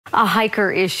A hiker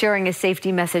is sharing a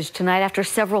safety message tonight after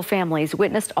several families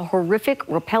witnessed a horrific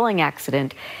rappelling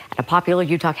accident at a popular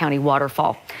Utah County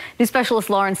waterfall. News specialist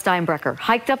Lauren Steinbrecher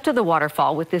hiked up to the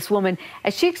waterfall with this woman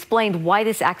as she explained why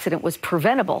this accident was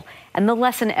preventable and the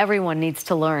lesson everyone needs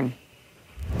to learn.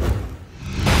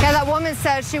 Yeah, that woman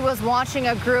said she was watching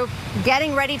a group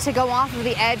getting ready to go off of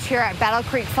the edge here at Battle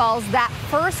Creek Falls. That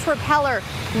first rappeller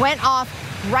went off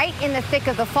right in the thick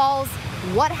of the falls.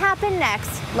 What happened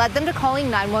next led them to calling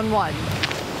 911.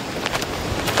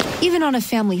 Even on a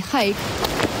family hike,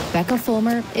 Becca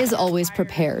Fulmer is always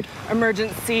prepared.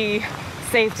 Emergency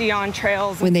safety on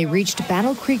trails. When they reached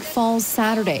Battle Creek Falls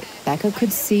Saturday, Becca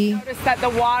could see that the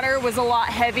water was a lot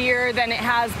heavier than it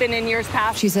has been in years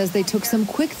past. She says they took some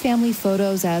quick family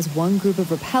photos as one group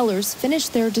of rappellers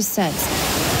finished their descent.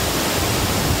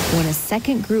 When a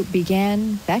second group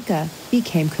began, Becca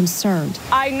became concerned.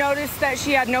 I noticed that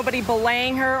she had nobody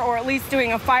belaying her, or at least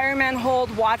doing a fireman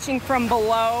hold, watching from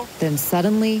below. Then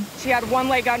suddenly, she had one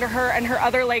leg under her and her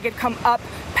other leg had come up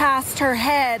past her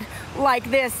head like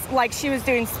this, like she was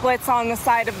doing splits on the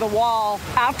side of the wall.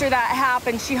 After that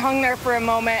happened, she hung there for a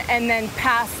moment and then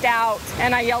passed out.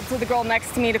 And I yelled to the girl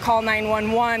next to me to call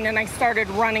 911, and I started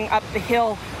running up the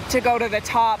hill to go to the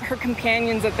top. Her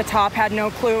companions at the top had no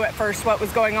clue at first what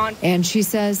was going on. And she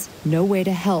says no way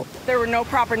to help. There were no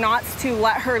proper knots to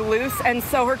let her loose, and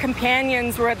so her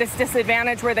companions were at this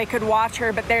disadvantage where they could watch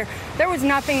her, but there was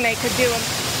nothing they could do.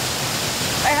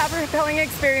 I have rappelling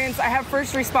experience. I have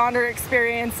first responder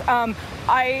experience.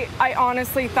 I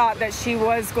honestly thought that she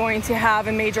was going to have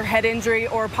a major head injury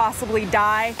or possibly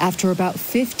die. After about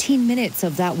 15 minutes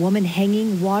of that woman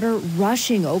hanging, water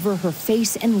rushing over her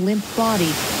face and limp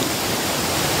body,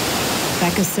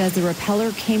 Becca says the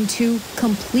rappeller came to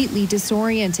completely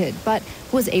disoriented, but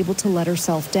was able to let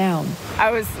herself down. I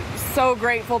was so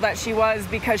grateful that she was,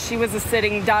 because she was a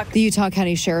sitting duck. The Utah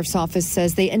County Sheriff's Office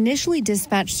says they initially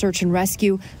dispatched search and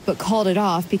rescue, but called it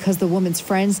off because the woman's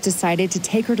friends decided to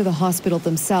take her to the hospital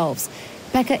themselves.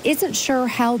 Becca isn't sure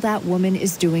how that woman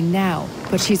is doing now,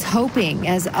 but she's hoping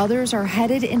as others are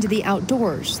headed into the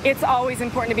outdoors. It's always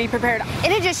important to be prepared.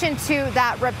 In addition to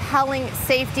that rappelling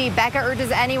safety, Becca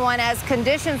urges anyone, as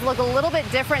conditions look a little bit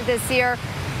different this year,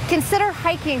 consider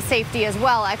hiking safety as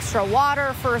well. Extra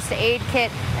water, first aid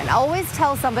kit, and always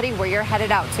tell somebody where you're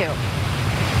headed out to.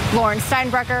 Lauren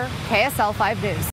Steinbrecher, KSL 5 News.